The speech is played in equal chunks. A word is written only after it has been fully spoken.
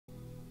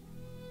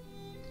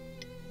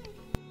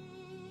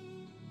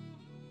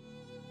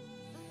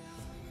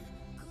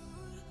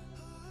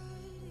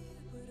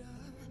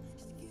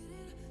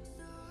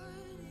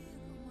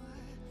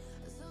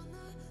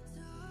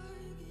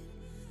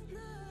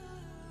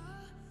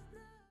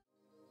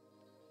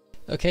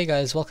Okay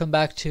guys, welcome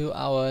back to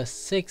our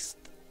 6th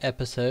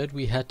episode.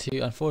 We had to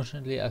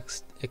unfortunately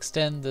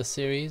extend the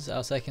series,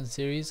 our second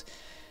series,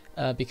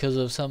 because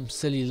of some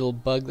silly little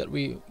bug that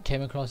we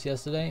came across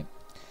yesterday.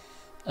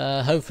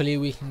 Hopefully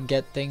we can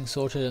get things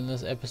sorted in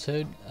this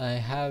episode. I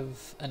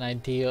have an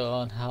idea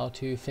on how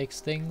to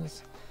fix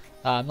things.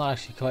 I'm not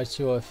actually quite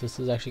sure if this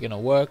is actually going to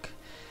work,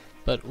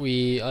 but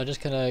we are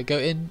just going to go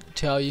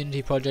into our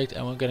Unity project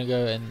and we're going to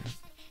go and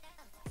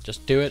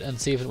just do it and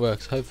see if it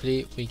works.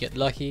 Hopefully we get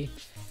lucky.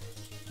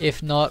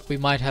 If not, we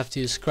might have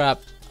to scrap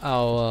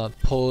our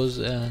pause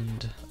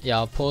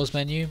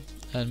menu,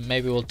 and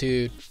maybe we'll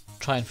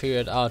try and figure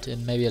it out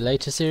in maybe a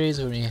later series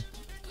when we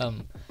I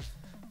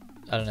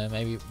don't know,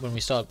 maybe when we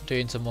start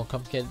doing some more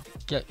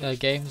complicated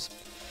games.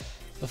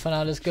 But for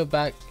now, let's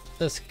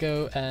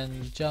go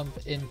and jump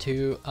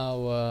into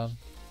our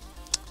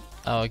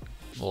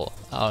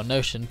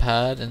Notion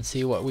pad and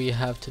see what we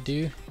have to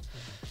do.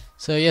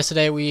 So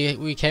yesterday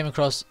we came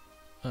across,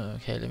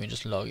 okay, let me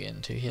just log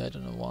into here. I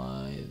don't know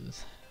why.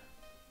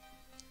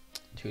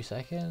 2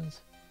 seconds.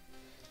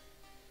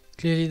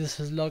 Clearly this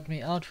has logged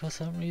me out for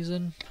some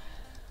reason.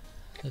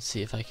 Let's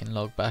see if I can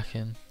log back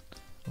in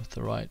with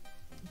the right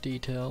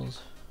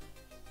details.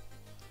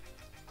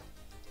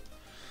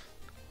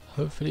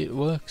 Hopefully it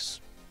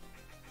works.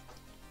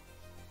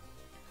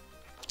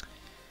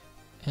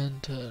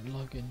 Enter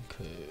login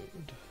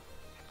code.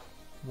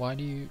 Why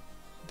do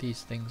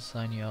these things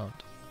sign you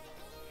out?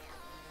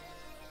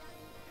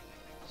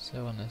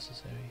 So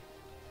unnecessary.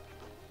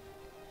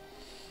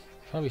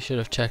 Probably should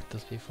have checked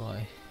this before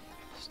I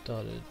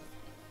started.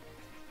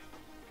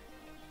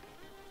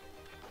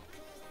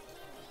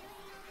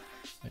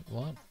 Wait,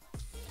 what?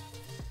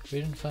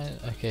 We didn't find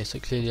it. Okay, so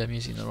clearly I'm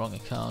using the wrong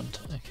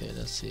account. Okay,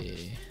 let's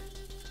see.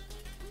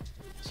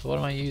 So what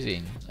am I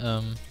using?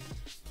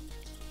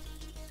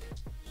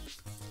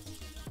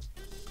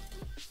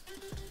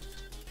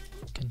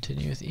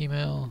 Continue with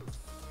email.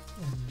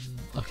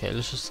 Okay,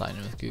 let's just sign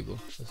in with Google.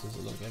 This is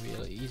going to be a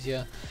lot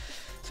easier.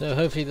 So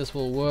hopefully this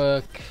will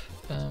work.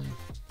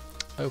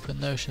 Open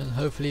Notion.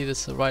 Hopefully this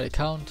is the right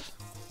account.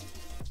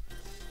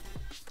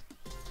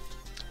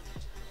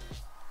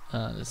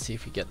 Let's see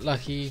if we get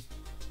lucky.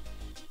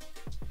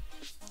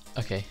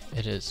 Okay,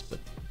 it is. But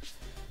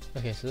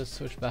okay, so let's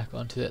switch back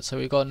onto that. So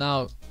we got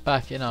now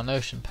back in our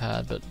Notion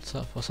pad, but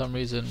for some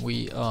reason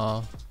we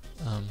are.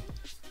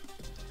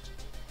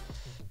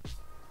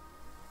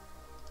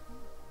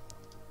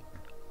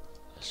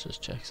 Let's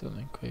just check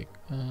something quick.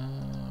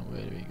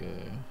 Where do we go?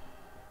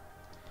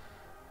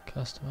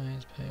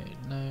 Customize page,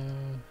 no.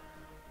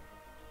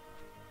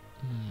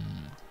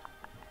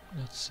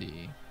 Let's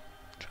see.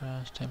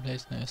 Trash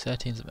templates, no.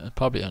 Settings,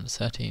 probably under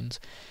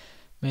settings.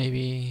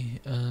 Maybe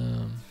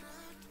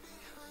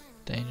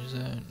danger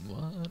zone.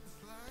 What?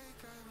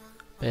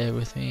 Bear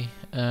with me.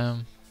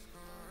 I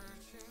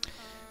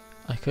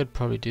could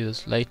probably do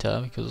this later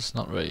because it's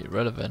not really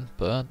relevant,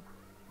 but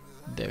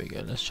there we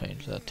go. Let's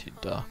change that to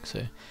dark.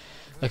 So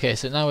okay,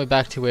 so now we're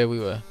back to where we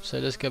were. So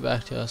let's go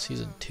back to our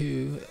season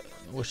 2,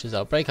 which is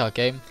our Breakout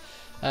game.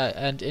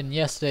 And in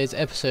yesterday's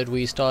episode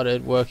we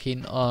started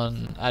working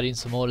on adding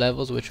some more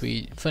levels, which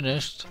we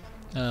finished.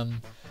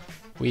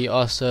 We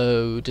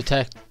also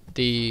detect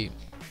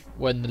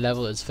when the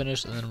level is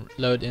finished and then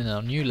load in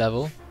our new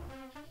level.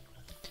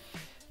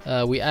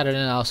 We added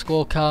in our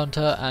score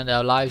counter and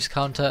our lives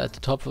counter at the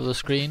top of the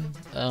screen,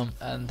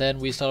 and then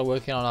we started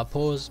working on our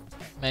pause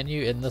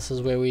menu, and this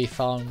is where we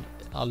found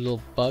our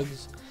little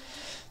bugs.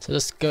 So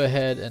let's go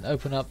ahead and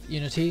open up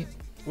Unity,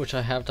 which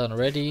I have done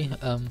already,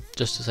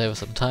 just to save us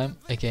some time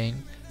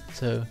again.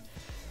 So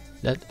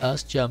let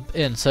us jump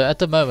in. So at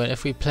the moment,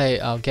 if we play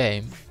our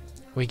game,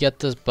 we get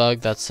this bug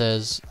that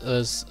says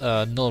there's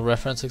a null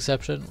reference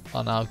exception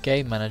on our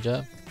game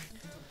manager,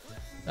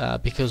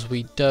 because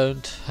we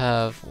don't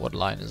have, what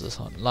line is this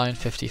on? Line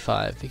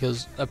 55,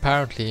 because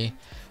apparently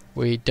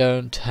we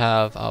don't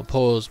have our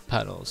pause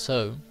panel.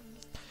 So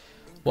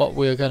what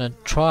we're going to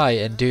try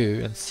and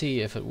do and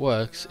see if it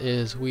works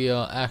is we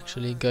are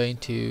actually going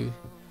to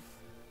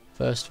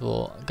first of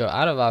all go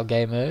out of our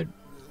game mode,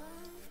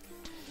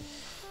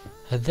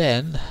 and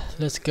then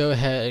let's go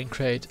ahead and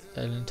create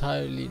an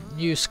entirely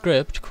new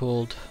script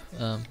called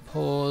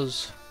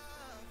pause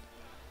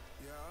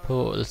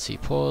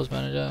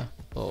manager,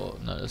 or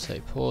no, let's say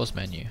pause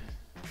menu.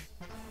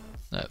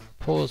 No,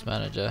 pause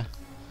manager.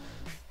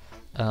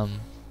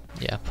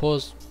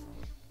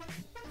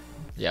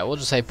 We'll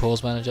just say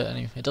pause manager.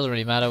 Anyway, it doesn't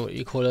really matter what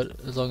you call it,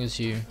 as long as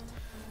you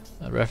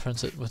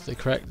reference it with the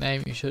correct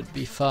name, you should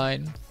be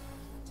fine.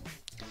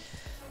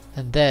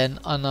 And then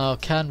on our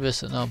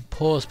canvas and our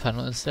pause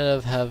panel, instead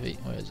of having,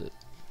 where is it?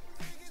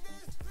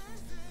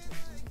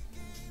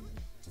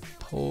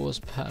 Pause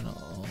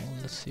panel.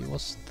 Let's see,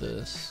 what's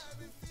this?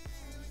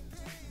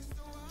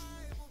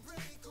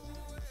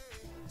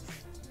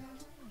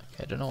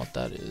 Okay, I don't know what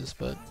that is,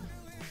 but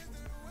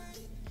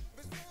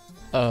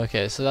oh,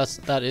 okay. So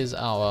that is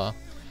our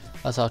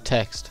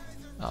text,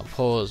 our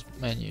pause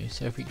menu.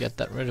 So if we get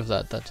rid of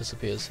that, that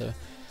disappears. So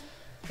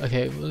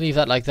okay, we'll leave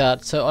that like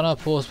that. So on our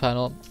pause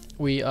panel,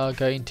 we are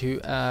going to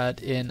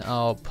add in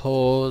our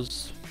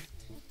pause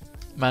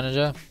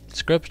manager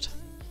script,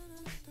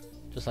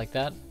 just like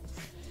that.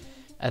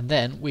 And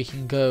then we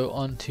can go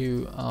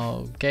onto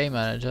our game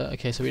manager.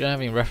 Okay, so we don't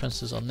have any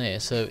references on there.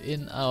 So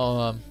in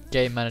our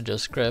game manager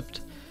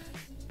script,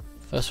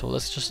 first of all,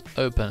 let's just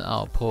open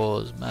our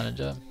pause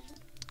manager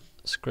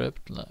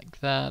script like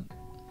that.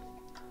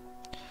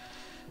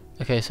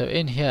 Okay, so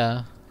in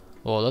here,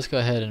 well, let's go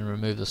ahead and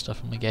remove the stuff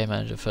from the game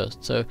manager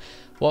first. So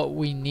what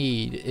we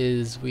need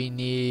is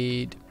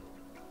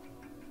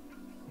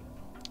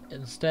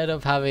instead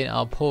of having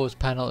our pause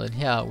panel in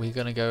here, we're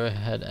going to go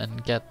ahead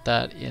and get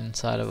that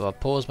inside of our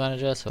pause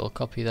manager. So we'll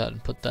copy that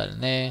and put that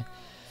in there.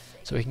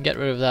 So we can get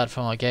rid of that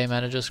from our game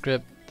manager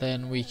script.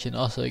 Then we can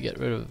also get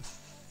rid of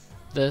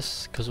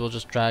this, because we'll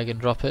just drag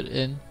and drop it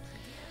in.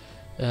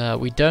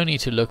 We don't need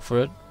to look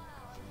for it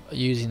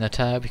using the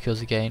tag,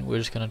 because again we're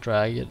just going to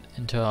drag it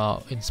into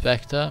our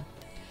inspector.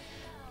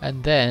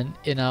 And then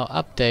in our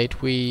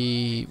update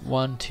we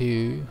want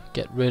to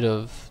get rid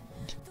of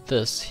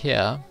this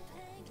here,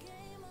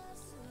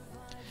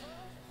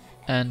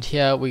 and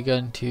here we're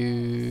going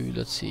to,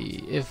 let's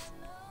see, if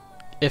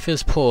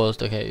it's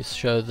paused, okay,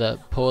 show the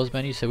pause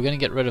menu. So we're going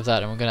to get rid of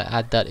that and we're going to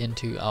add that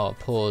into our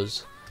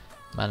pause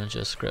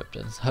manager script,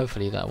 and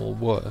hopefully that will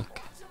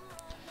work.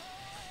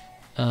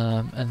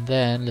 And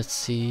then let's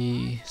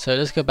see, so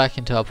let's go back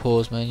into our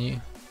pause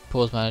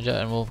manager,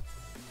 and we'll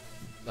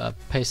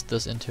paste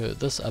this into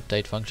this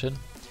update function.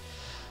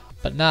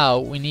 But now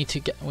we need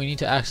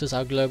to access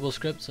our global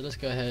script. So let's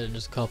go ahead and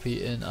just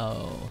copy in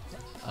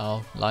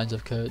our lines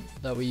of code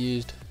that we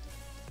used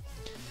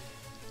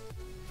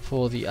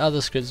for the other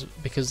scripts,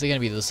 because they're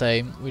going to be the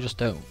same. We're just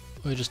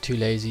too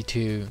lazy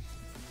to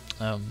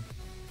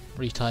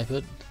retype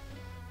it.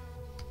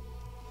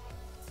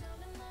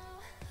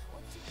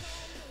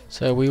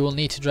 So we will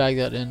need to drag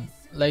that in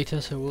later,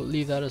 so we'll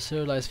leave that as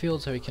serialized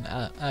field so we can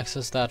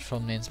access that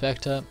from the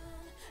inspector.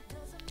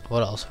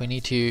 What else? We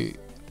need to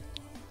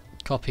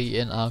copy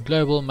in our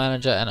global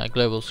manager and our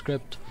global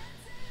script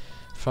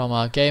from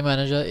our game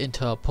manager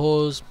into our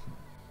pause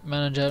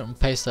manager and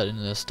paste that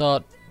into the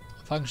start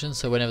function.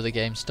 So whenever the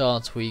game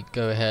starts, we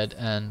go ahead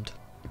and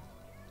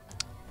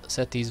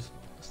set these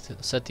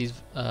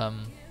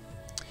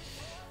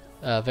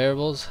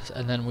variables.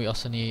 And then we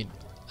also need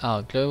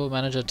our global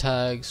manager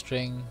tag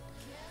string,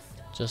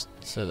 just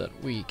so that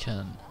we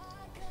can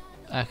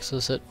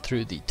access it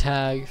through the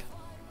tag.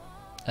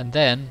 And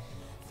then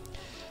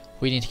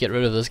we need to get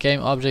rid of this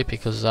game object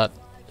because that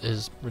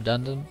is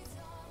redundant.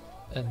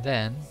 And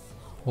then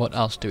what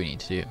else do we need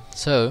to do?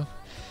 So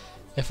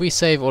if we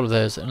save all of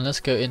those, and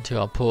let's go into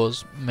our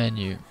pause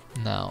menu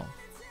now,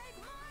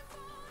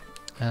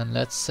 and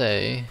let's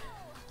say,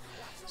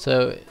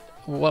 so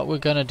what we're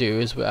going to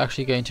do is we're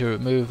actually going to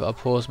remove our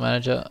pause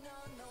manager.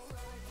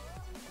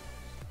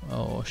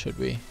 Or should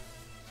we?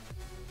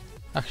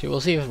 Actually,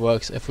 we'll see if it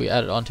works if we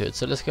add it onto it.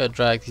 So let's go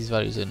drag these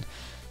values in.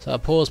 So our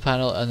pause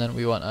panel, and then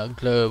we want a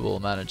global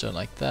manager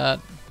like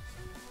that.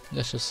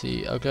 Let's just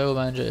see. Our global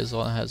manager is the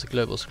one that has a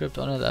global script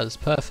on it. That is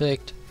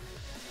perfect.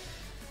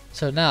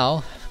 So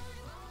now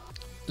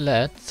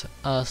let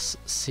us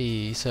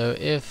see. So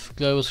if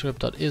global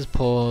script.is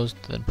paused,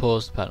 then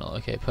pause the panel.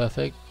 Okay,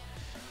 perfect.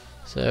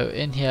 So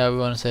in here we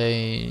want to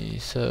say,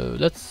 so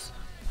let's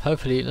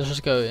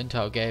just go into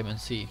our game and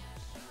see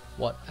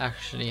what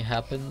actually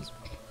happens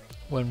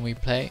when we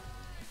play.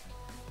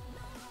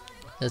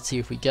 Let's see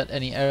if we get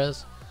any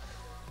errors.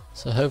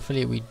 So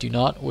hopefully we do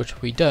not,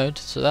 which we don't,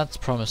 so that's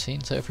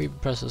promising. So if we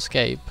press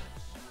escape,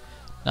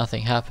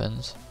 nothing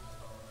happens.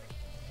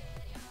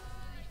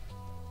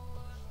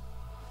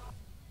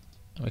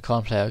 And we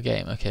can't play our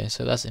game. Okay,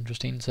 so that's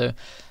interesting. So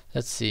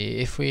let's see,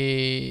 if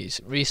we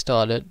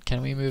restart it,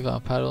 can we move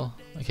our paddle?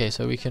 Okay,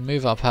 so we can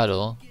move our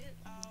paddle,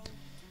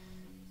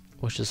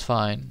 which is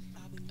fine.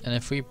 And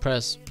if we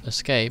press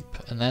escape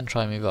and then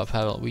try and move our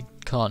paddle, we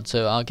can't.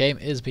 So our game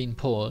is being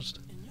paused.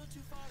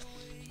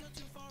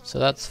 So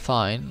that's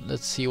fine.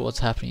 Let's see what's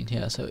happening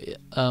here. So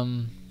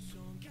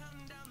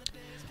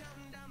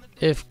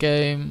if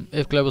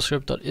global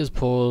script.is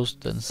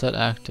paused, then set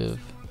active.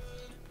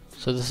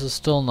 So this is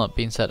still not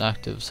being set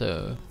active.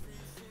 So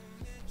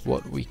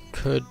what we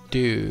could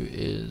do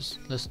is,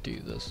 let's do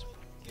this.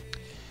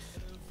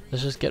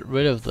 Let's just get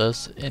rid of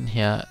this in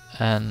here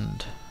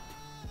and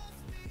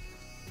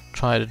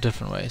try it a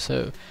different way.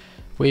 So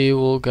we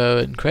will go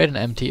and create an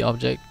empty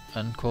object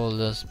and call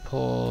this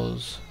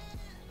pause,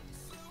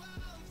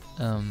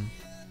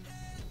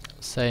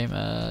 same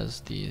as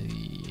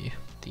the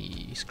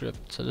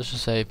script. So let's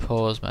just say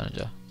pause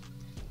manager,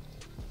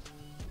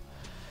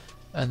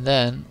 and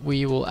then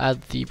we will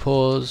add the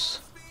pause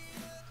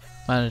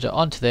manager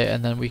onto there,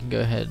 and then we can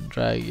go ahead and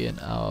drag in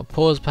our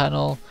pause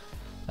panel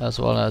as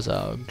well as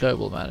our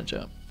global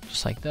manager,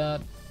 just like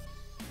that.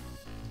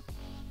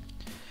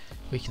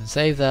 We can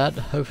save that.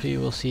 Hopefully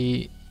we'll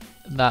see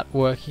that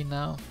working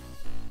now.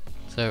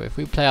 So if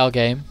we play our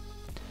game,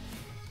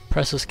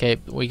 press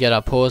escape, we get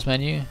our pause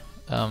menu,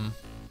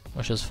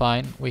 which is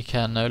fine. We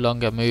can no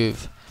longer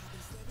move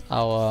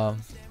our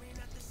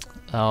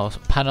our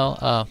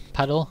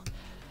paddle.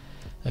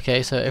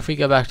 Okay, so if we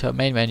go back to our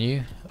main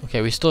menu,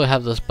 okay, we still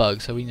have this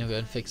bug, so we need to go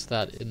and fix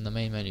that in the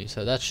main menu.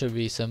 So that should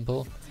be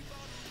simple.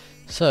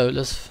 So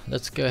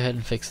let's go ahead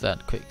and fix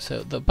that quick.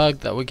 So the bug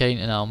that we're getting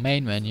in our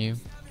main menu,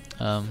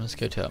 let's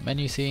go to our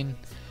menu scene.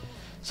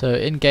 So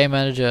in Game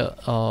Manager,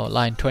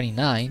 line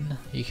 29,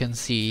 you can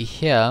see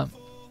here.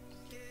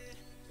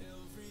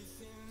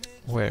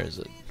 Where is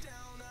it?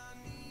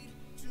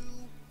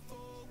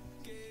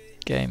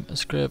 Game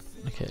script.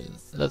 Okay,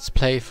 let's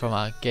play from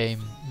our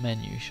game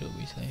menu, shall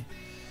we say?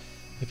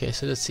 Okay,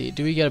 so let's see.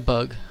 Do we get a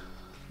bug?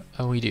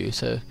 Oh, we do.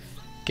 So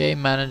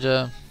Game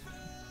Manager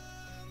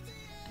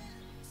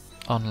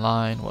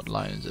online. What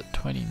line is it?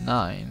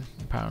 29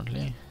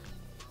 apparently.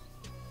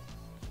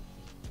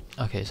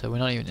 Okay, so we're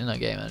not even in our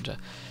Game Manager.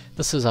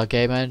 This is our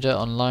Game Manager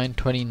on line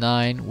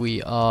 29.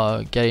 We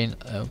are getting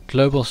a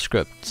global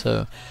script.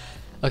 So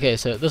okay,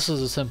 so this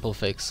is a simple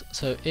fix.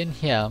 So in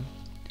here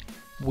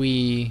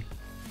we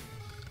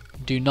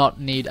do not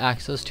need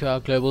access to our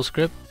global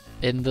script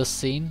in this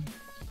scene.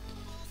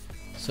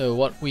 So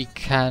what we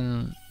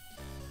can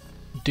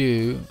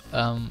do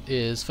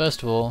is,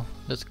 first of all,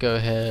 let's go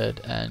ahead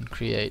and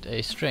create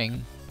a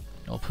string.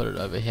 I'll put it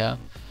over here.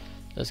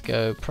 Let's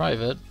go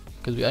private,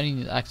 because we only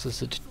need access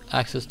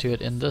to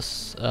it in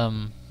this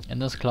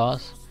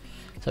class.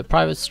 So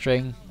private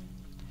string.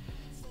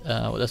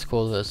 Let's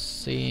call this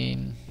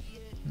scene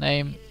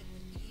name.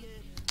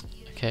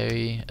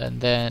 Okay,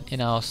 and then in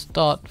our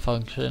start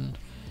function,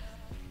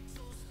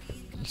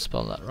 let's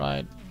spell that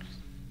right.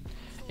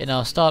 In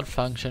our start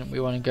function, we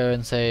want to go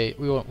and say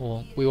we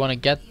want to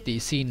get the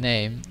scene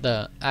name,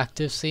 the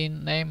active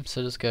scene name.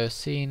 So let's go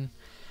scene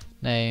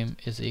name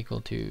is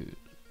equal to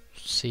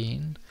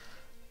scene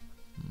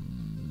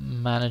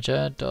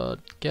manager dot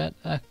get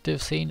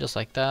active scene, just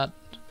like that,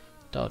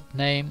 dot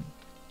name.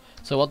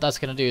 So what that's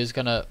going to do is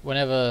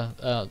whenever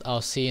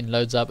our scene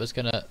loads up, it's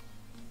going to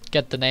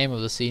get the name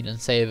of the scene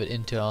and save it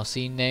into our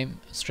scene name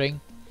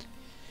string.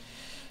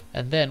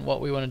 And then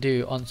what we want to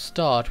do on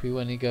start, we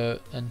want to go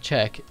and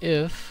check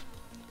if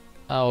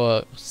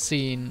our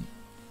scene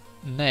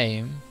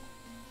name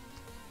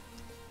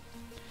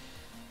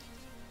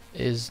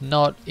is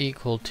not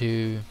equal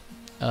to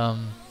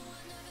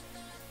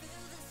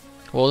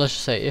well, let's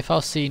just say if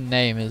our scene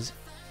name is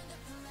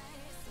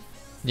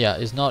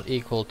not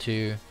equal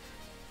to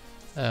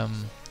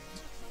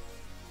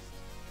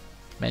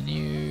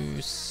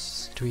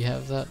menus. Do we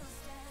have that?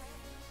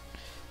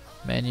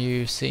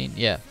 Menu scene,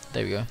 yeah,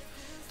 there we go.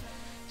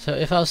 So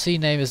if our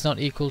scene name is not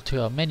equal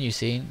to our menu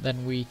scene,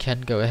 then we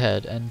can go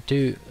ahead and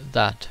do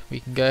that. We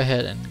can go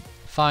ahead and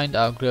find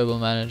our global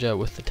manager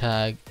with the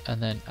tag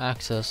and then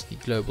access the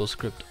global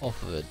script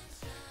off of it.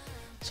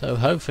 So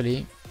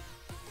hopefully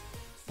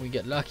we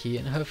get lucky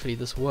and hopefully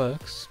this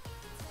works.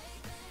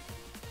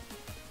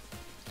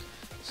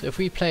 So if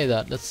we play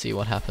that, let's see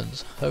what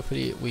happens.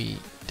 Hopefully we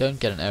don't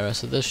get an error,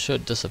 so this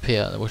should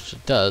disappear, which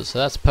it does, so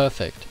that's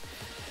perfect.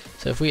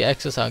 So if we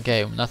exit our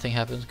game, nothing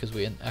happens because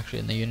we're actually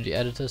in the Unity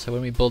editor, so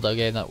when we build our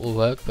game that will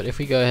work. But if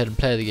we go ahead and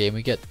play the game,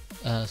 we get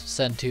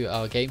sent to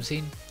our game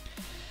scene,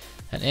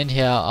 and in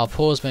here our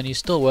pause menu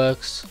still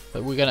works,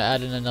 but we're going to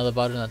add in another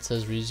button that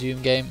says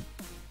resume game.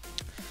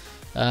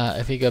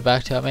 If we go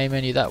back to our main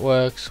menu, that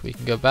works. We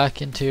can go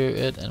back into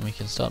it and we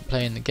can start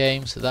playing the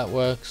game, so that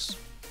works.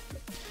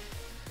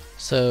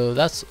 So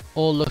that's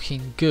all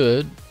looking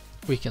good.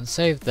 We can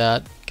save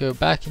that, go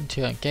back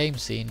into our game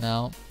scene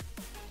now,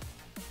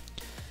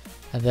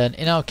 and then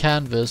in our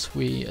canvas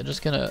we are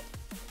just gonna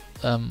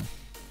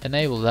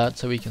enable that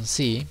so we can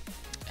see,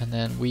 and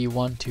then we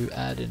want to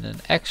add in an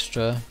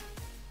extra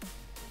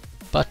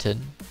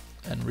button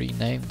and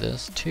rename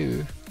this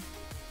to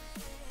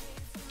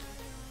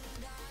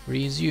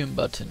resume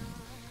button,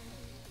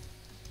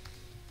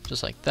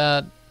 just like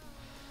that.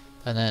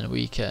 And then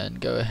we can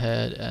go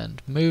ahead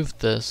and move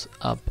this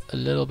up a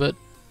little bit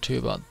to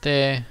about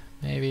there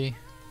maybe,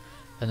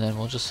 and then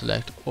we'll just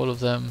select all of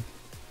them,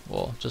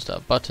 or just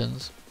our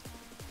buttons,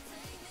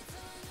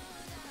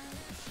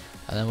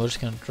 and then we're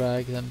just going to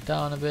drag them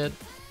down a bit,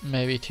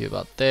 maybe to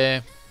about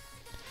there.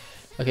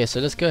 Okay, so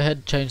let's go ahead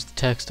and change the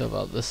text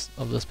of this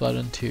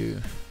button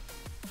to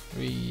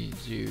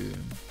resume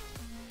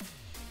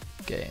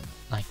game,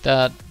 like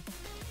that.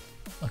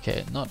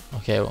 Okay, not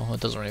okay. Well, it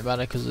doesn't really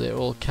matter because they're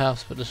all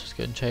caps, but let's just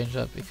go and change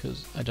that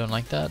because I don't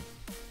like that.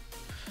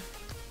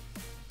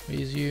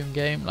 Resume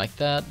game, like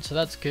that. So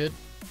that's good.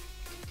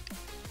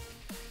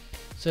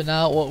 So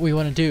now what we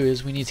want to do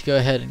is we need to go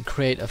ahead and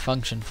create a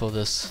function for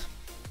this.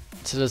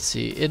 So let's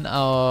see, in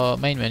our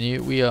main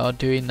menu we are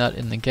doing that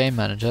in the game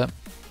manager.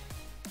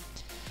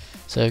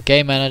 So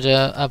game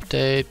manager,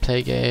 update,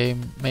 play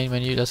game, main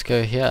menu. Let's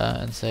go here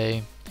and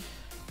say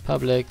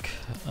public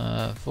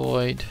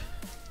void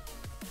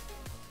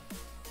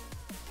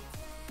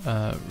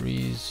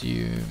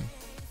resume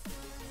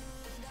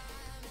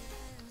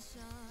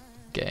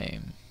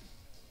game,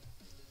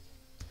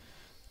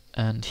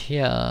 and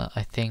here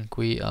I think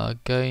we are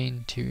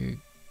going to,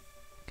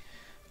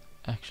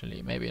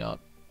 actually maybe not,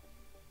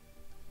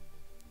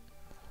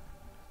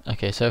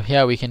 Okay, so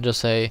here we can just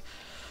say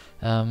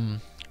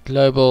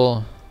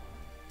global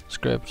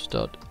script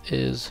dot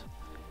is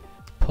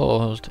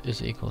paused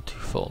is equal to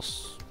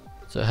false.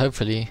 So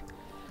hopefully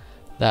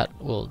that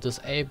will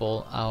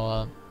disable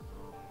our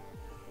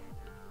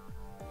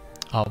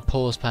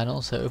pause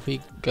panel. So if we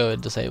go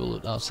and disable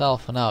it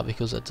ourselves for now,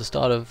 because at the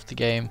start of the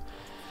game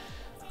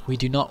we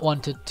do not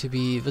want it to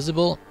be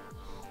visible.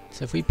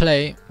 So if we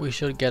play, we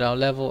should get our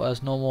level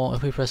as normal.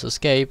 If we press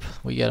escape,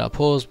 we get our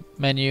pause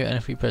menu, and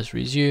if we press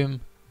resume,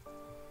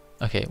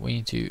 okay, we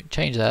need to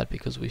change that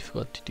because we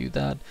forgot to do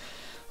that.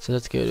 So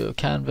let's go to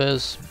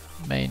canvas,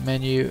 main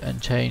menu,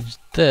 and change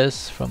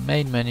this from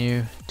main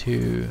menu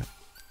to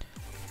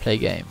play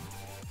game.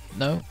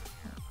 No,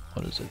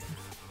 what is it?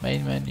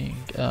 Main menu,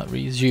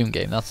 resume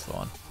game, that's the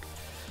one.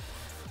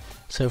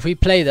 So if we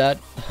play that,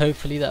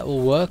 hopefully that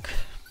will work.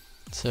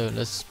 So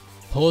let's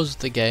pause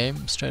the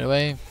game straight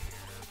away.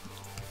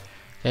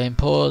 Game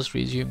pause,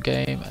 resume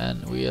game,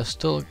 and we are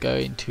still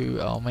going to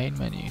our main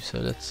menu. So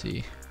let's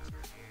see.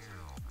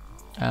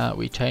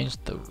 We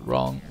changed the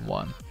wrong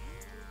one.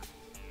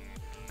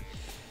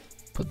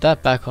 Put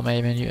that back on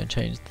main menu and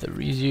change the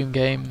resume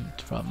game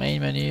from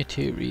main menu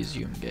to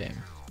resume game.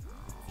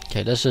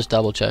 Okay, let's just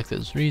double check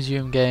this.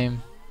 Resume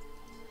game,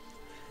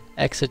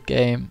 exit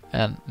game,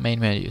 and main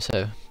menu.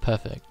 So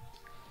perfect.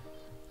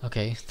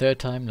 Okay, third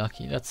time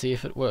lucky. Let's see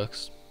if it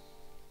works.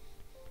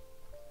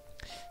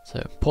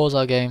 So pause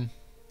our game,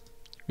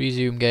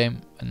 resume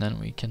game, and then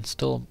we can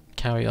still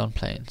carry on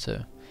playing.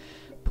 So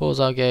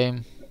pause our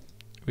game,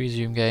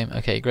 resume game.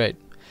 Okay, great.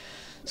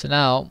 So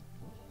now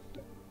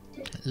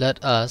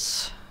let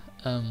us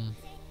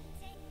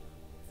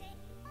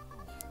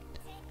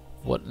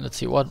let's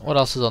see what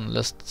else is on the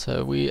list.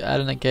 So we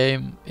add in a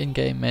game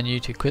in-game menu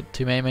to quit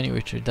to main menu,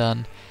 which we've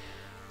done,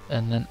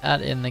 and then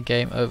add in the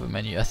game over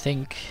menu. I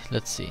think,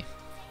 let's see.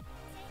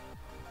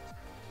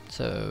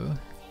 So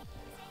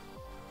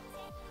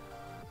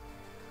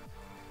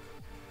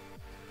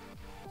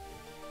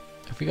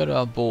if we go to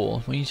our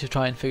ball, we need to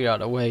try and figure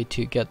out a way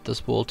to get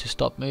this ball to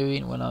stop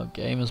moving when our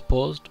game is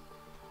paused.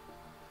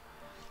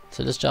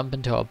 So let's jump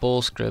into our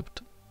ball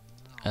script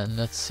and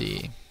let's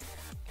see.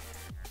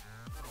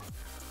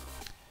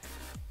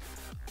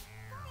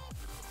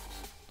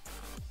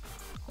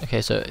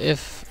 Okay, so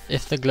if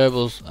the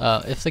globals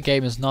if the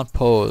game is not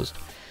paused,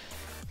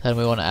 then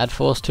we want to add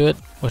force to it,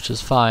 which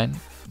is fine.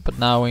 But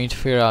now we need to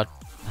figure out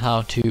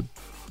how to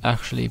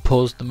actually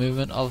pause the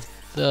movement of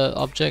the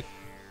object.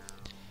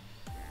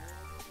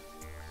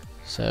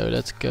 So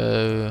let's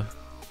go.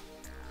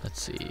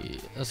 Let's see.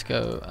 Let's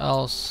go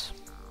else.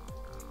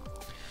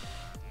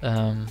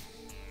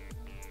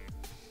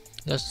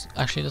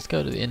 Let's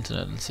go to the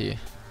internet and see.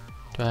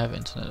 Do I have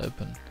internet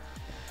open?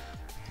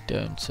 I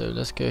don't. So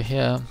let's go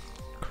here,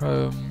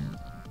 Chrome,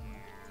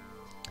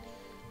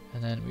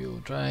 and then we will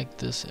drag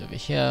this over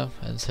here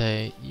and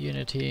say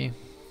Unity.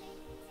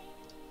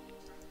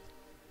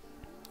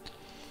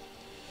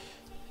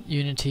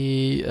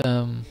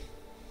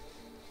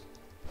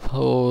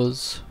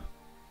 Pause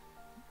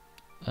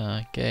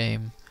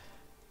game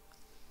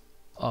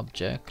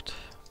object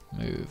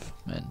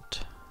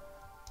movement.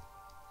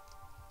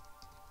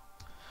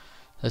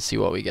 Let's see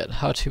what we get.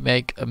 How to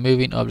make a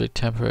moving object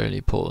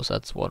temporarily pause.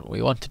 That's what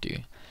we want to do.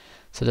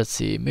 So let's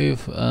see.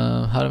 Move.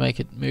 How to make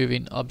it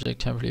moving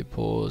object temporarily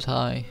pause.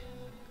 Hi.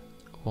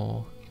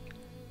 Or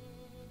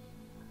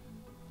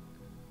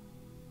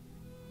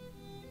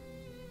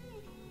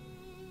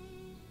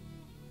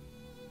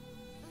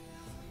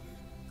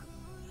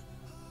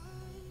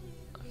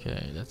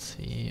okay. Let's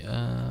see.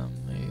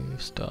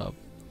 Move. Stop.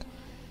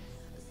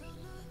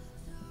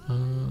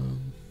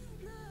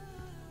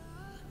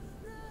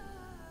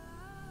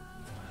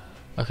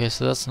 Okay,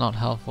 so that's not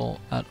helpful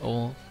at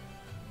all.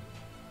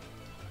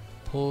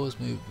 Pause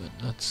movement,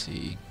 let's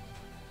see.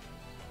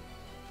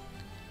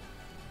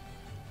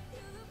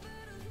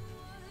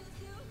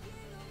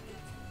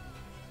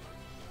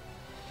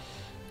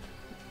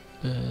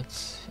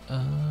 Let's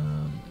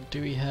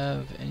do we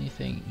have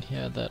anything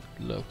here that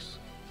looks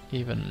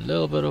even a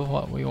little bit of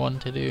what we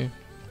want to do?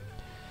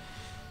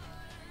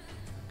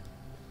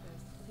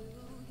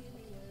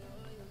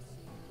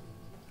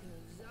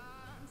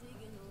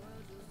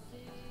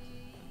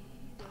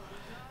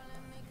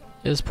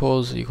 Is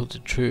pause equal to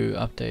true?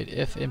 Update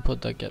if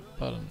input.get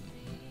button.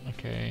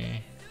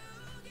 Okay.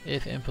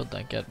 If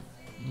input.get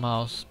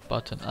mouse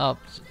button up.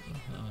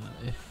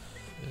 If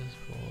is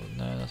pause.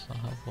 No, that's not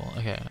helpful.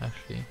 Okay,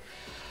 actually,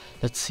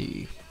 let's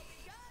see.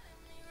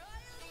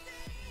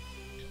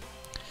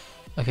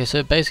 Okay,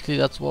 so basically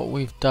that's what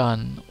we've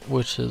done,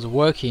 which is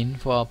working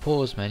for our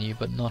pause menu,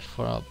 but not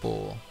for our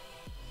ball.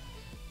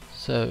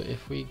 So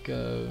if we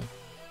go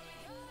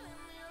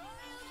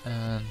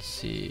and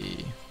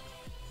see.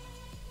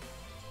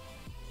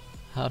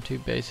 How to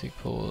basic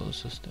pause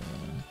system.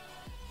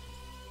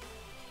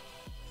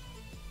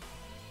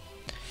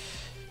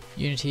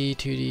 Unity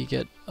 2D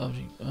get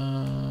object.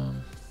 Oh,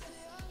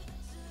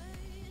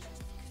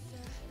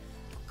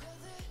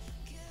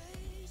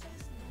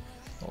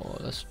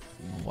 that's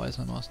why is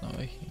my mouse not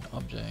working?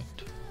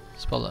 Object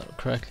spell that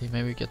correctly,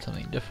 maybe get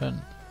something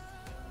different.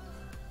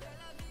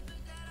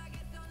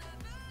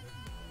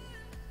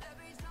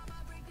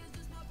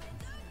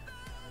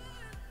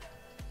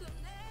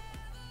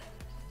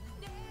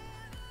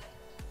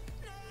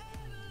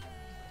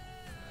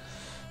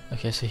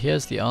 Okay, so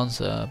here's the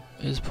answer.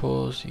 Is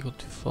pause equal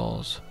to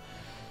false?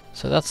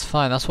 So that's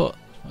fine. That's what.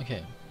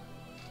 Okay.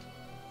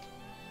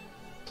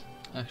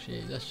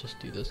 Actually, let's just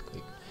do this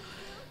quick.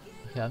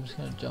 Okay, I'm just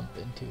gonna jump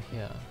into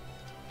here.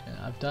 Okay,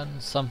 I've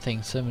done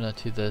something similar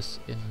to this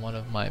in one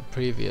of my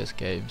previous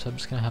games. I'm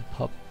just gonna have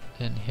pop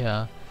in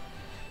here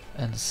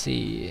and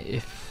see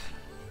if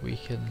we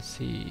can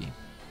see.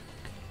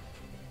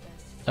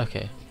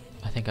 Okay,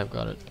 I think I've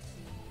got it.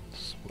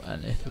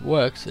 And if it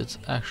works, it's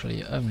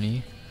actually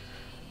only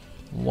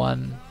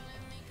one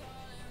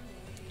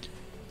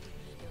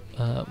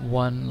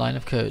line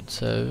of code.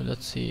 So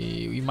let's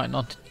see, we might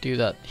not do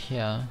that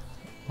here.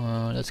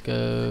 Let's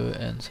go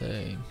and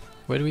say,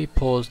 where do we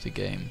pause the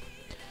game?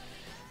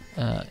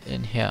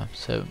 In here.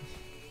 So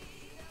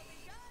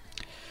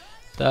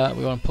that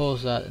we want to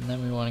pause that, and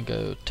then we want to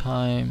go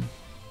time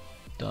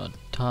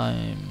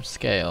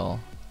scale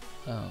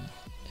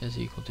is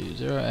equal to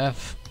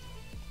 0f,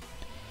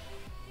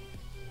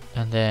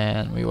 and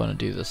then we want to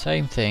do the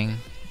same thing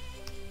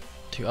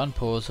to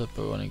unpause it,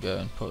 but we want to go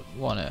and put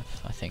 1f,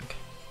 I think.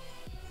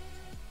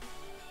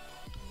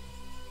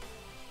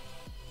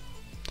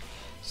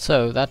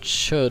 So that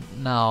should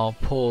now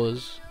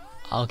pause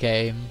our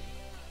game.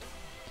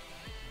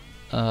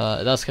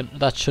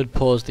 That should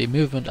pause the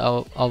movement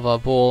of our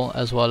ball,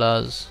 as well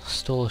as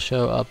still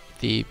show up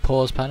the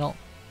pause panel.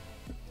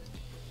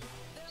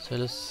 So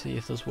let's see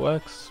if this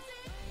works.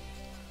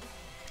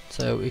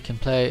 So we can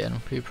play, and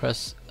if we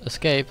press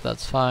escape,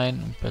 that's fine,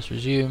 and press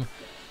resume.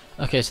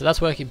 Okay, so that's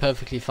working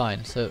perfectly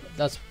fine. So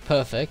that's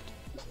perfect.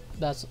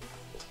 That's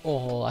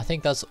all. I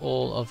think that's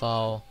all of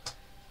our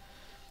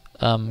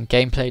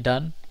gameplay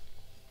done.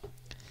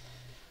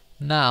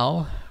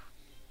 Now,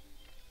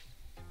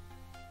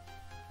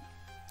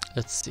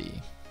 let's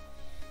see.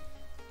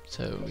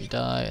 So we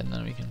die, and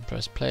then we can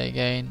press play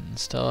again and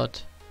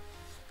start.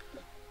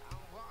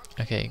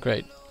 Okay,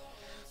 great.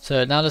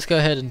 So now let's go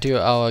ahead and do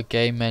our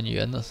game menu.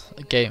 And this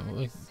game,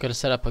 we've got to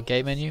set up a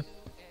game menu.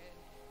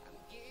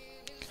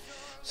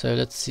 So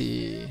let's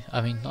see.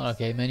 I mean, not our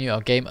game menu,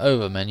 our game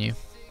over menu.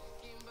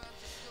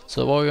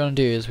 So what we want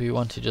to do is we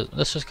want to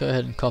let's just go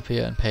ahead and copy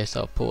it and paste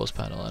our pause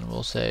panel, and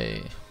we'll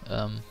say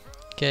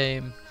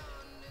game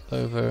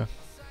over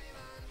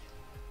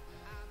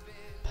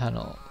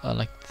panel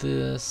like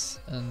this,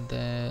 and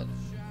then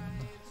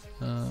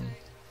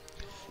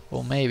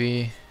or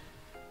maybe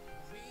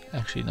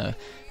actually no,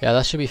 yeah,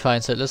 that should be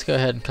fine. So let's go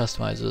ahead and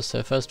customize this.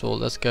 So first of all,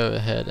 let's go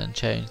ahead and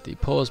change the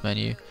pause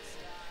menu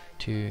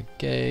to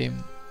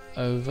game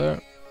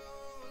over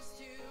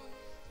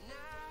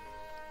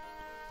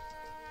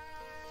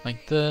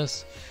like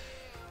this,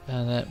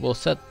 and then we'll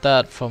set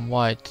that from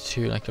white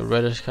to like a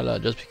reddish color,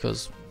 just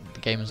because the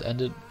game has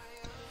ended.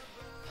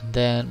 And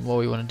then what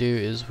we want to do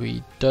is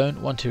we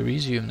don't want to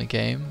resume the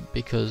game,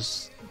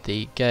 because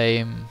the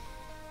game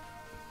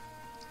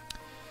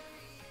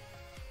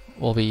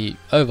will be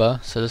over.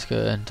 So let's go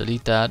and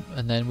delete that,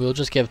 and then we'll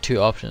just give two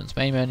options,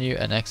 main menu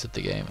and exit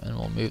the game, and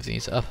we'll move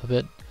these up a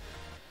bit.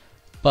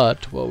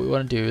 But what we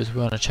want to do is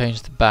we want to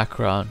change the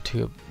background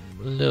to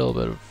a little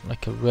bit of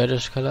like a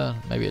reddish color,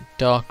 maybe a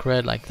dark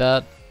red like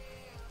that.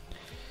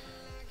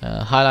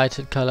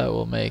 Highlighted color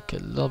will make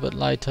it a little bit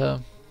lighter.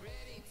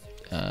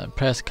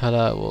 Press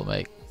color will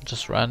make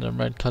just random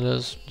red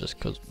colors, just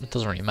because it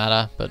doesn't really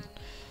matter, but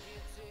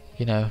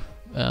you know,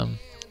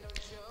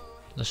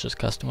 let's just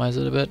customize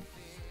it a bit.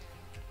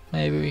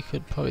 Maybe we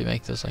could probably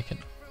make this like an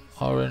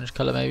orange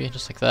color, maybe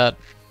just like that.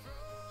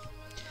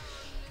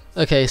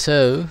 Okay,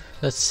 so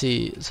let's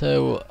see.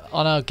 So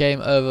on our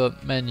game over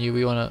menu,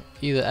 we want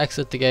to either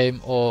exit the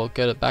game or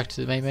go back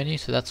to the main menu,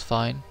 so that's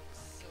fine.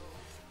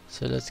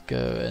 So let's go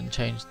and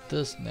change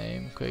this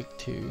name quick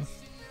to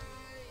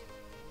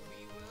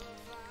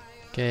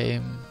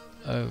game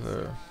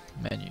over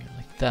menu,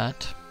 like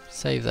that.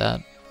 Save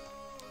that.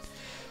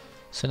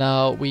 So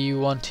now we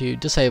want to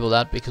disable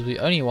that, because we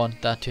only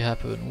want that to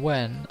happen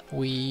when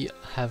we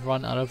have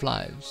run out of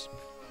lives.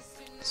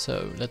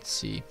 So let's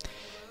see.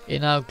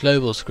 In our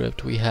global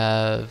script we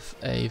have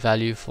a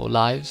value for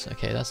lives.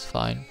 Okay, that's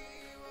fine.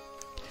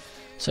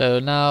 So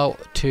now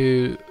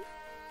to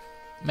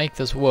make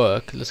this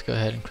work, let's go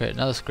ahead and create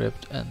another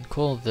script and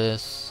call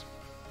this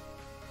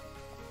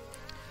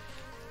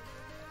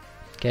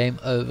game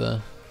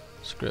over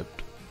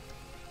script.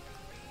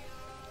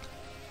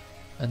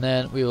 And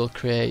then we will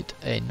create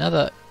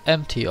another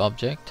empty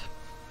object,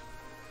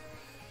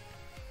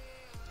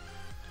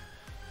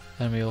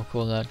 and we will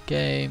call that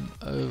game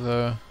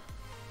over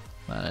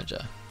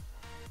manager.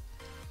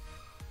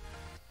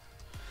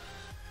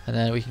 And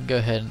then we can go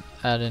ahead and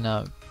add in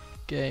our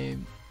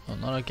game, well,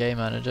 not a game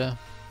manager,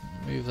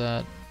 move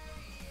that,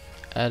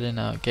 add in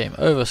our game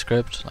over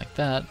script like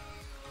that.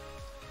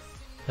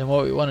 And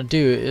what we want to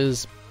do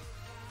is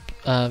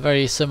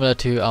very similar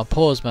to our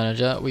pause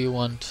manager, we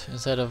want,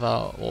 instead of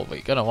our, or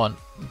we're gonna want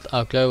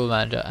our global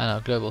manager and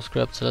our global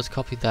script. So let's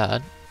copy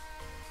that.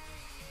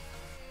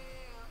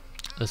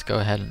 Let's go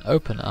ahead and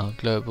open our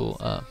global,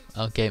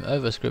 our game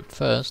over script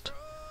first.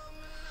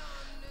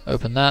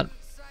 Open that.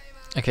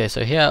 Okay,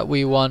 so here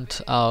we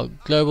want our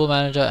global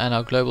manager and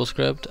our global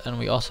script, and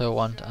we also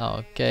want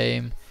our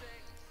game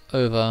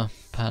over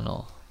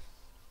panel.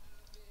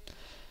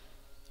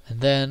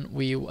 And then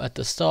we, at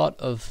the start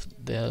of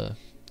the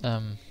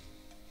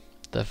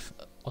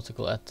what's it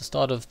called? At the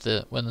start of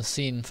when the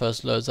scene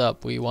first loads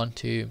up, we want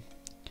to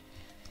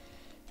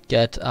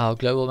get our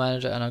global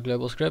manager and our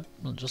global script,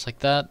 just like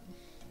that.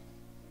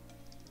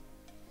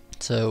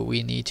 So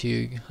we need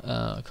to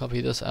copy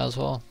this as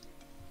well.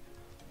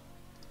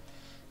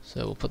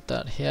 So we'll put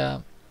that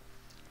here,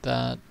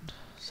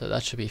 so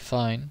that should be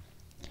fine.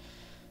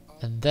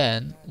 And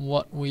then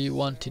what we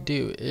want to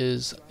do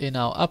is, in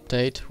our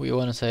update, we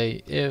want to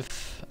say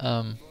if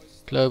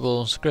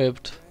global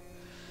script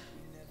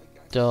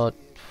dot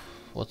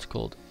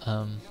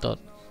dot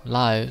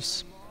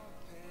lives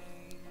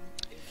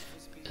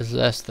is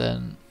less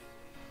than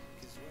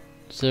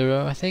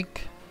 0, I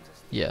think.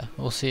 Yeah,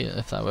 we'll see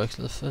if that works.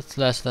 If it's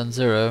less than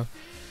 0,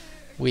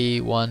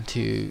 we want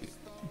to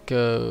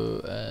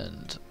go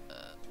and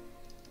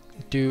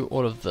do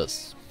all of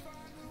this.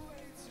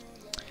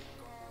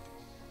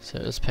 So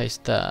let's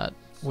paste that.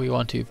 We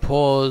want to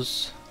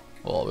pause,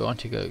 or we want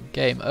to go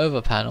game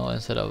over panel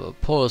instead of a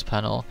pause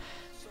panel.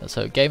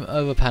 So game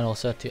over panel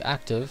set to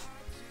active.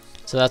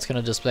 So that's going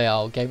to display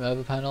our game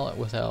over panel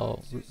with our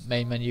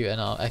main menu and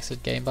our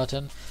exit game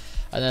button.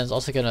 And then it's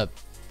also going to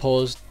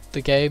pause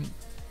the game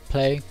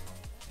play,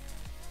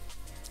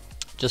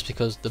 just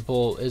because the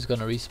ball is going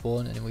to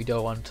respawn and we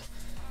don't want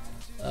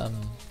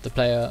the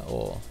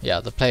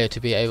player to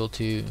be able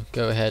to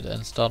go ahead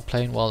and start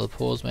playing while the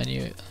pause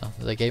menu,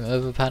 the game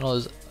over panel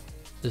is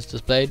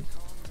displayed.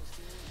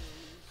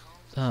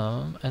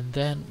 And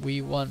then we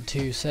want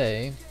to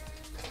say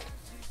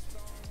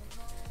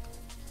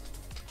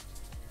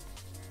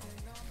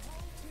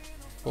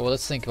well,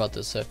 let's think about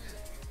this. So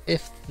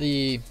if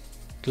the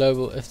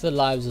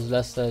lives is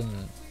less than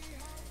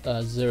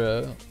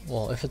 0,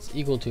 well, if it's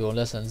equal to or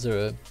less than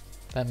 0,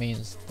 that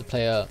means the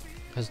player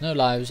has no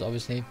lives,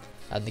 obviously,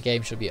 and the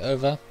game should be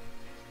over.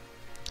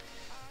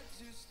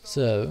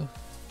 So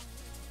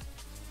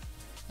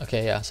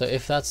okay, yeah, so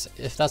if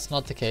that's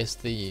not the case,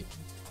 the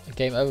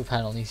game over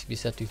panel needs to be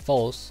set to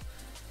false,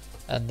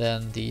 and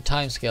then the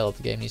time scale of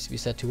the game needs to be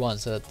set to 1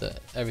 so that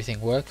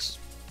everything works.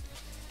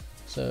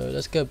 So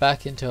let's go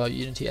back into our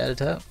Unity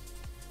editor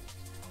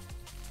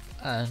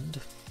and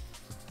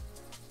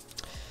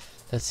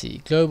let's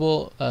see,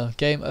 global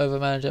game over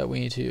manager, we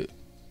need to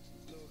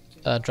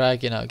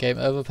drag in our game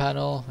over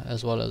panel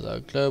as well as our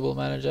global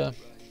manager,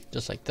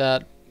 just like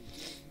that.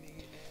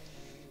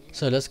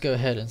 So let's go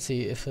ahead and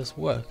see if this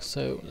works.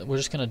 So we're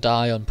just gonna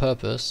die on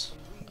purpose,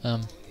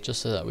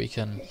 just so that we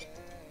can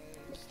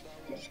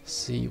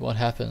see what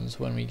happens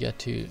when we get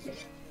to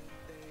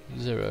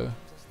 0.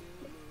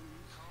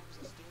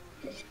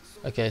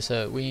 Okay,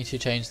 so we need to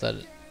change that.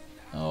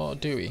 Oh,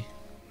 do we?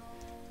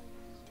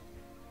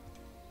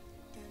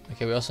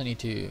 Okay, we also need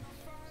to,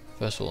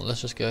 first of all,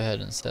 let's just go ahead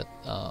and set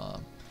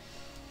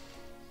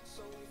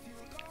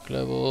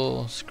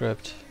global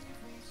script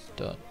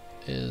dot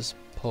is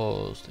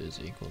paused is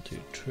equal to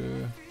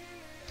true.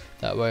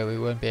 That way we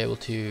won't be able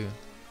to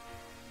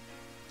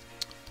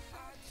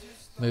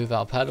move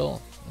our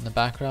paddle in the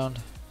background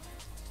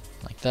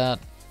like that.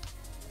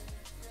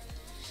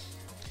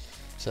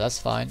 So that's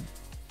fine.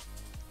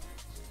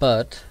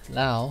 But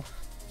now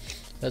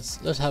let's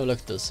have a look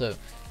at this. So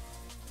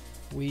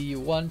we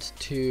want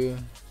to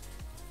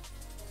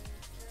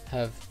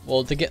have,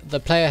 well,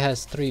 the player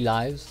has 3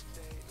 lives,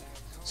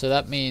 so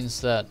that means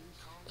that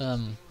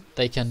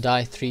they can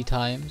die 3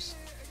 times.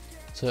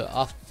 So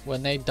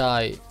when they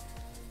die,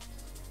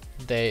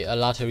 they are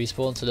allowed to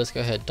respawn. So let's go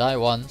ahead, die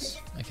once.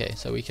 Okay,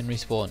 so we can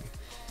respawn.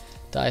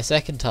 Die a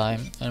second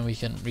time and we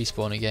can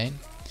respawn again,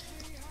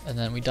 and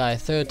then we die a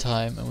third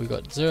time and we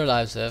got 0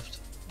 lives left,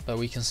 but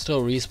we can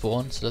still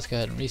respawn. So let's go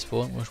ahead and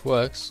respawn, which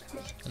works,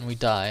 and we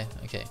die.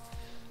 Okay,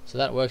 so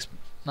that works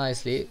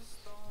nicely.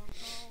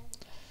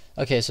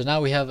 Okay, so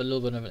now we have a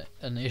little bit of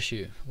an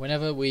issue.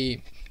 Whenever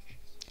we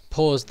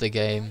pause the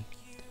game,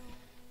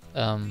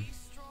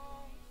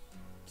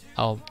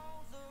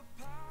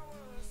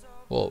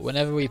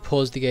 whenever we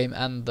pause the game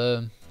and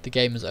the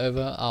game is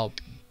over,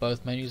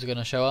 both menus are going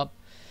to show up.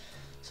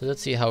 So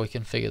let's see how we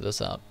can figure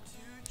this out.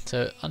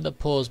 So under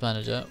pause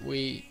manager,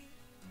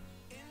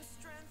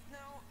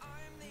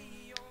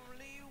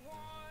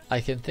 I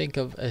can think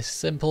of a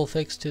simple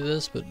fix to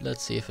this, but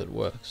let's see if it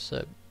works.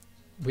 So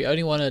we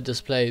only want to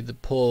display the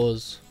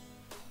pause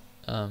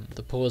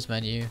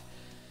menu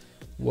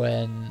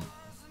when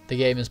the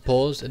game is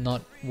paused, and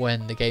not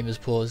when the game is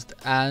paused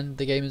and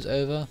the game is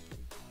over.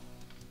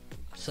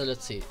 So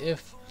let's see,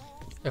 if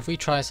we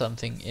try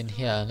something in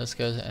here, let's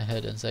go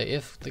ahead and say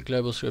if the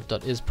global script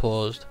dot is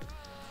paused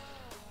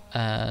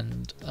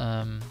and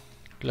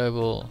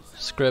global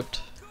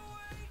script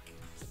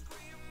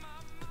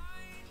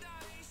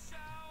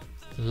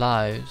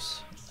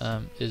lives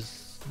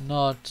is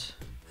not,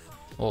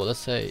 or let's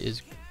say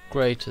is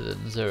greater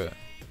than 0.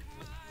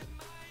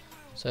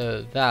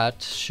 So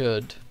that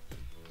should,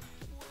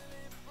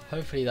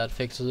 hopefully that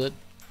fixes it.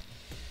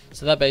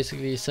 So that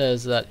basically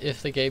says that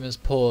if the game is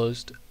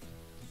paused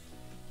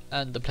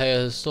and the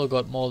player has still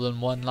got more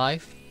than 1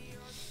 life,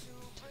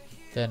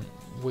 then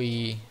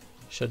we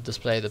should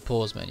display the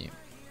pause menu.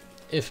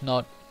 If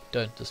not,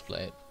 don't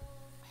display it.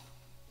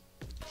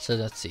 So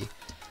let's see.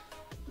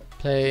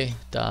 Play,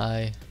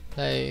 die,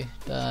 play,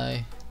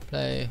 die,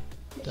 play,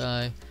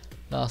 die,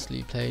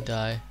 lastly play,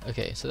 die.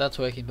 Okay, so that's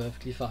working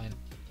perfectly fine.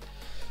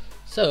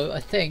 So I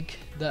think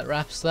that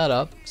wraps that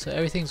up. So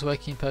everything's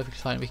working perfectly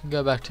fine. We can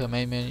go back to our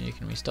main menu. We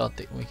can start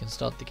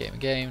the game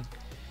again,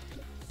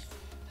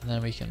 and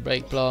then we can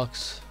break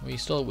blocks.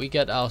 We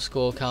get our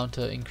score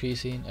counter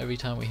increasing every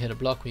time we hit a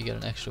block. We get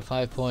an extra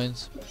 5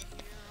 points,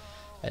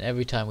 and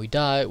every time we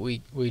die,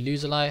 we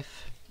lose a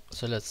life.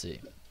 So let's see.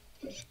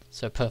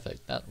 So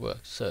perfect, that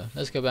works. So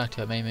let's go back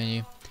to our main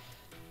menu,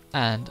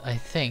 and I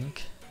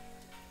think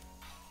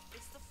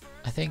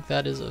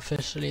that is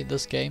officially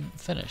this game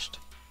finished.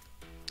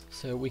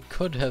 So we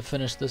could have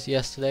finished this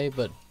yesterday,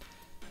 but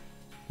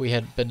we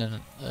had been in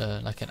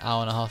like an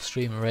hour and a half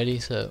stream already,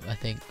 so I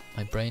think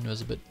my brain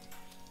was a bit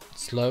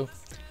slow.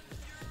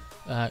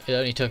 It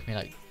only took me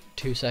like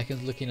 2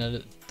 seconds looking at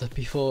it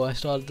before I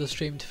started the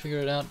stream to figure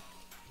it out.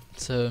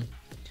 So,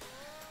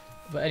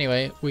 but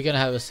anyway, we're gonna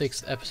have a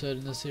 6th episode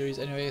in the series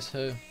anyway,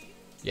 so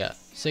yeah,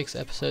 6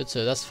 episodes,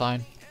 so that's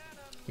fine.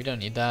 We don't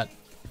need that.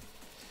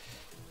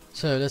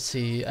 So let's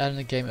see, add in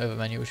the game over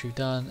menu, which we've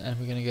done, and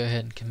we're going to go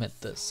ahead and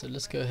commit this. So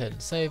let's go ahead and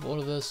save all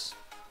of this.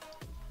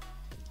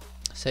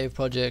 Save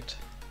project.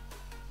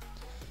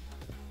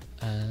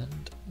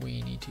 And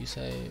we need to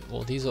save,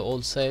 well, these are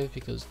all saved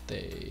because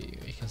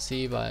you can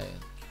see by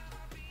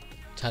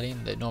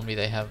telling that normally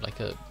they have like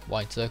a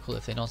white circle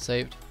if they're not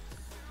saved.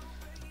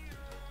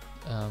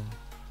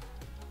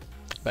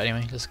 But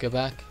anyway, let's go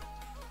back.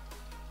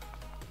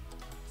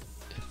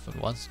 If it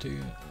wants to.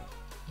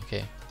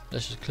 Okay,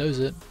 let's just close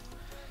it.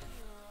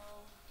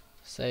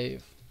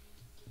 Save.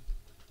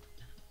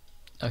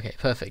 Okay,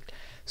 perfect.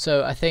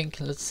 So I think,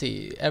 let's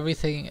see,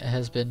 everything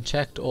has been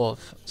checked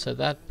off. So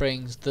that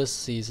brings this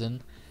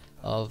season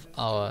of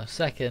our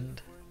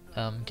second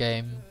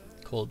game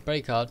called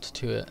Breakout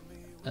to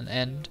an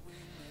end.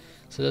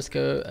 So let's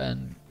go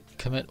and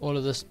commit all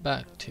of this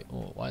back to,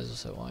 oh, why is it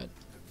so wide?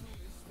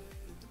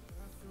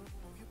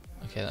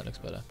 Okay, that looks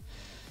better.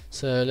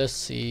 So let's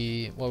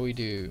see what we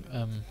do.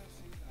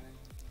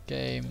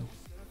 Game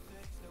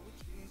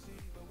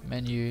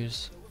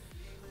menus,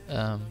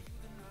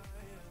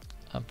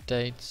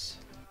 updates,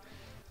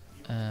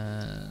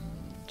 and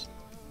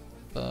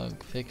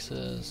bug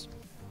fixes.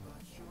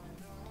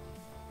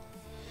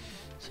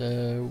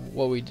 So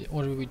what we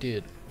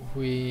did,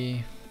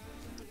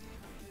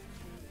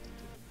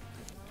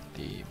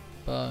 the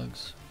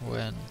bugs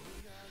when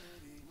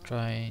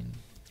trying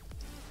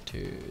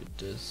to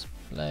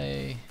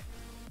display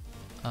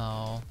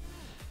our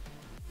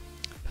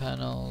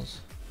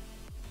panels.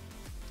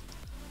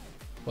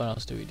 What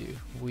else do?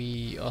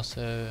 We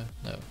also,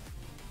 no,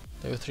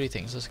 there were 3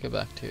 things. Let's go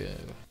back to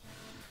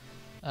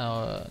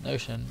our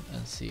Notion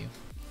and see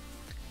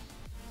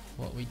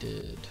what we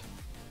did.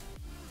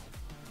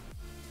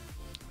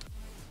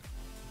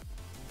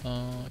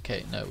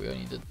 Okay, no, we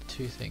only did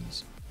 2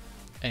 things.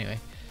 Anyway,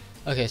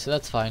 okay, so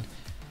that's fine.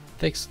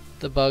 Fixed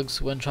the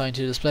bugs when trying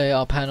to display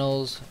our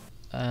panels,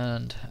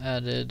 and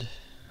added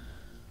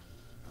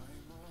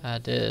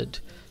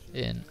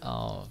in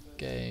our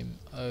game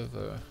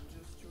over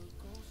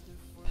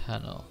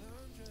panel.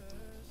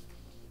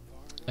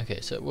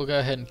 Okay, so we'll go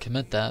ahead and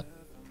commit that.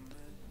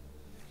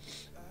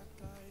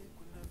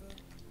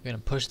 We're going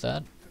to push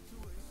that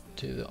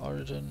to the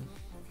origin.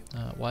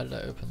 Why did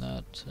I open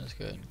that? So let's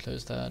go ahead and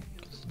close that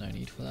because there's no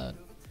need for that.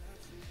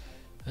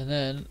 And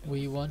then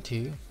we want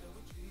to,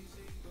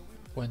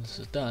 when this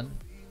is done,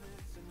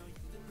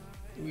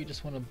 we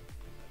just want to,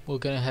 we're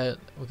gonna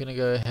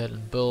go ahead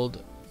and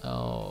build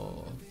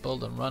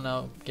and run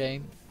our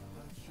game.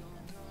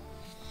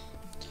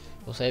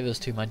 We'll save this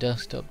to my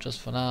desktop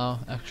just for now.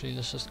 Actually,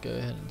 let's just go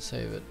ahead and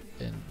save it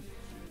in,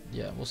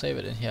 yeah, we'll save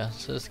it in here.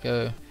 So let's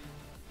go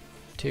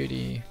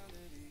 2D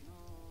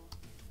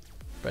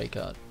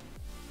Breakout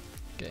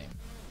game.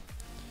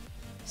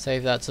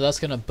 Save that. So that's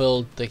going to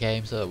build the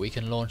game so that we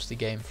can launch the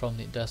game from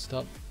the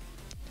desktop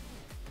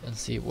and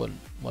see what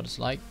it's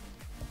like.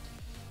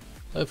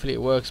 Hopefully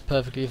it works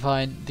perfectly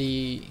fine.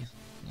 The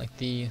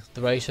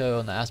ratio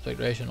and the aspect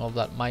ratio and all of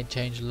that might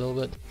change a little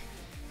bit.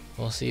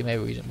 We'll see.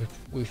 Maybe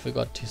we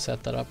forgot to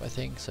set that up, I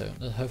think. So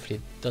hopefully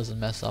it doesn't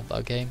mess up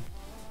our game,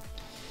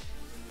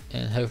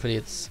 and hopefully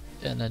it's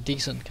in a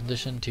decent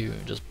condition to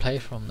just play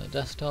from the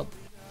desktop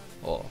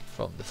or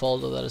from the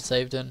folder that it's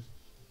saved in.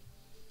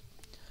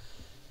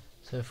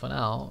 So for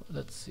now,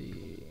 let's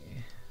see.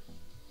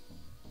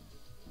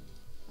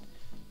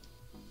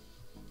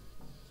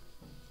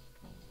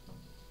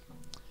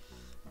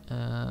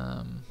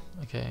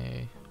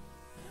 Okay,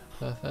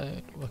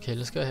 perfect. Okay,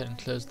 let's go ahead and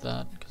close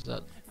that because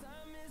that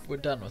we're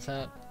done with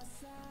that.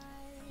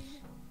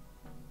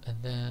 And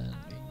then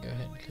we can go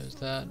ahead and close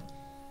that.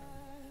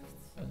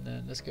 And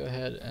then let's go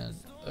ahead and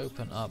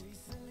open up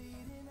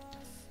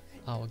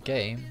our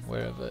game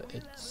wherever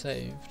it's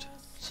saved.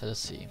 So let's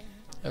see.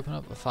 Open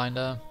up a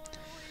Finder.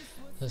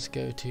 Let's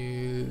go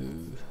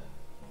to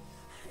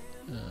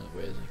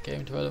where is it?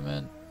 Game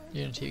development,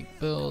 Unity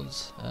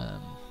builds,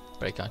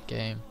 Breakout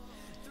game.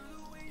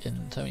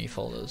 In so many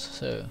folders.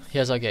 So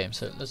here's our game.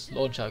 So let's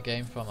launch our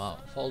game from our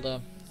folder,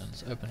 and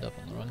it's opened up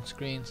on the wrong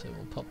screen. So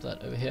we'll pop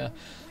that over here.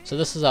 So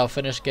this is our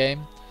finished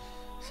game.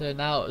 So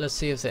now let's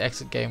see if the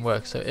exit game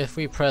works. So if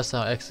we press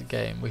our exit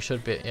game, we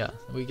should be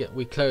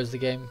we close the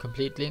game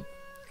completely.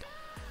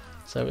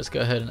 So let's go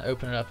ahead and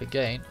open it up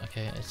again.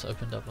 Okay, it's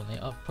opened up on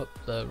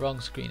the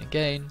wrong screen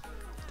again.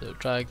 So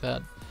drag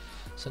that.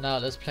 So now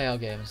let's play our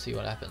game and see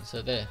what happens.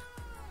 So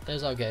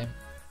there's our game.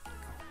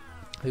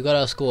 We've got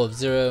our score of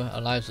 0, our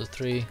lives of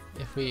 3.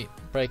 If we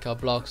break our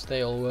blocks,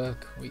 they all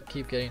work. We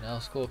keep getting our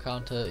score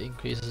counter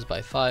increases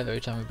by 5 every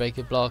time we break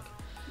a block.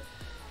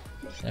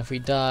 And if we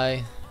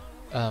die,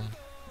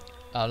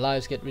 our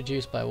lives get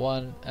reduced by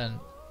 1, and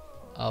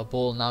our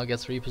ball now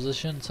gets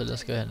repositioned. So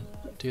let's go ahead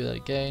and do that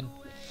again.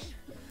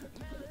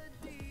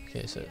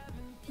 Okay, so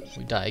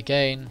we die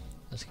again.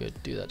 Let's go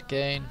do that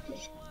again.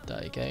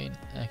 Die again.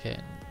 Okay.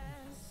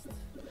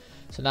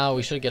 So now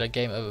we should get a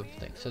game over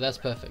thing. So that's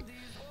perfect.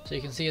 So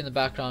you can see in the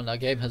background our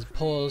game has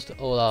paused.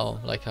 All our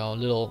our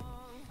little,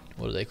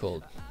 what are they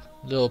called,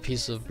 little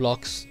pieces of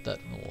blocks that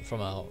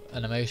from our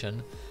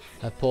animation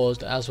have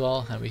paused as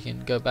well, and we can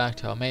go back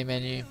to our main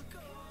menu.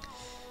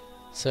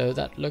 So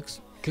that looks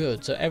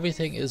good. So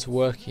everything is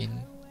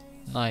working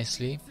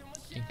nicely,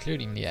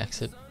 including the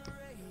exit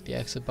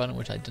button,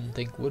 which I didn't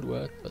think would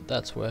work, but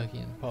that's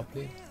working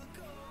properly.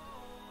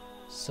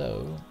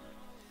 So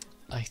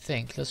I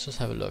think let's just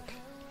have a look.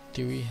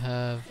 Do we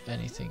have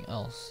anything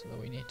else that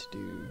we need to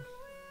do?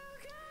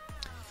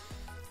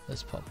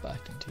 Let's pop back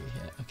into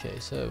here. Okay,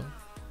 so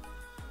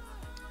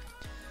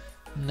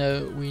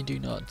no, we do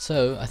not.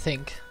 So I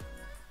think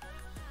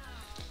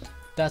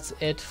that's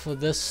it for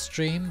this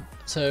stream.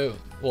 So,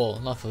 well,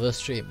 not for this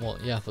stream. Well,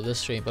 yeah, for this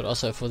stream, but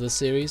also for this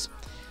series.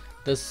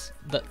 This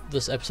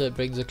episode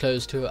brings a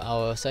close to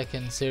our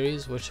second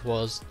series, which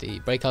was the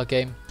Breakout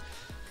game.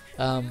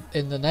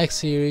 In the next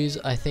series,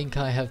 I think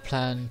I have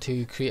planned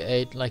to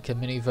create like a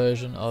mini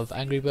version of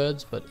Angry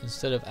Birds, but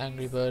instead of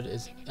Angry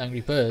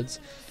Birds,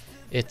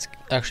 it's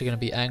actually going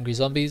to be Angry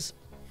Zombies.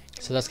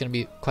 So that's going to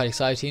be quite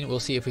exciting. We'll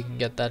see if we can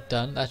get that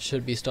done. That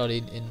should be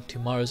starting in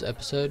tomorrow's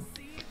episode.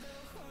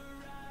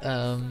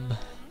 But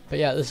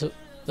yeah,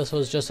 this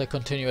was just a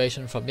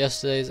continuation from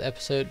yesterday's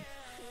episode.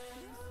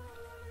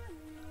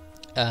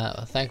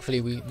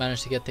 Thankfully, we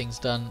managed to get things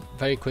done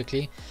very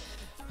quickly.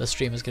 The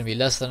stream is going to be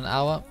less than an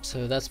hour,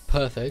 so that's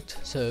perfect.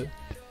 So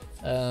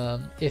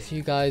if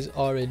you guys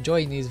are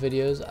enjoying these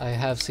videos, I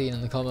have seen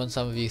in the comments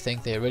some of you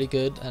think they're really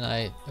good, and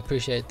I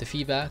appreciate the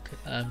feedback.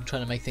 I'm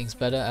trying to make things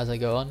better as I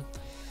go on.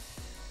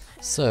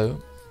 So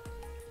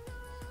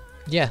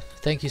yeah,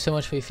 thank you so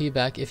much for your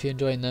feedback. If you're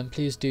enjoying them,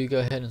 please do go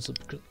ahead and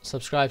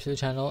subscribe to the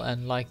channel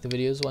and like the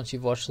videos once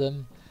you've watched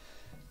them.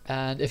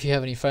 And if you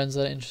have any friends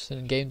that are interested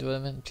in game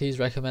development, please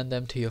recommend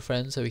them to your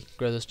friends so we can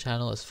grow this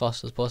channel as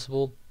fast as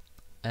possible.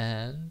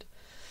 And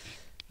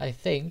I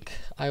think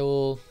I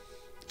will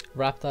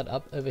wrap that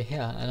up over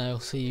here, and I will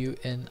see you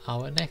in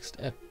our next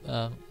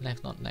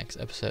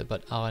episode,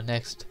 but our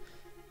next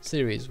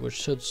series, which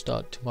should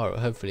start tomorrow,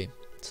 hopefully.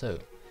 So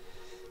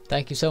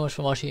thank you so much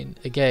for watching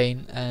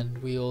again, and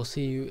we will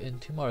see you in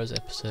tomorrow's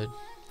episode.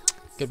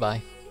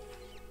 Goodbye.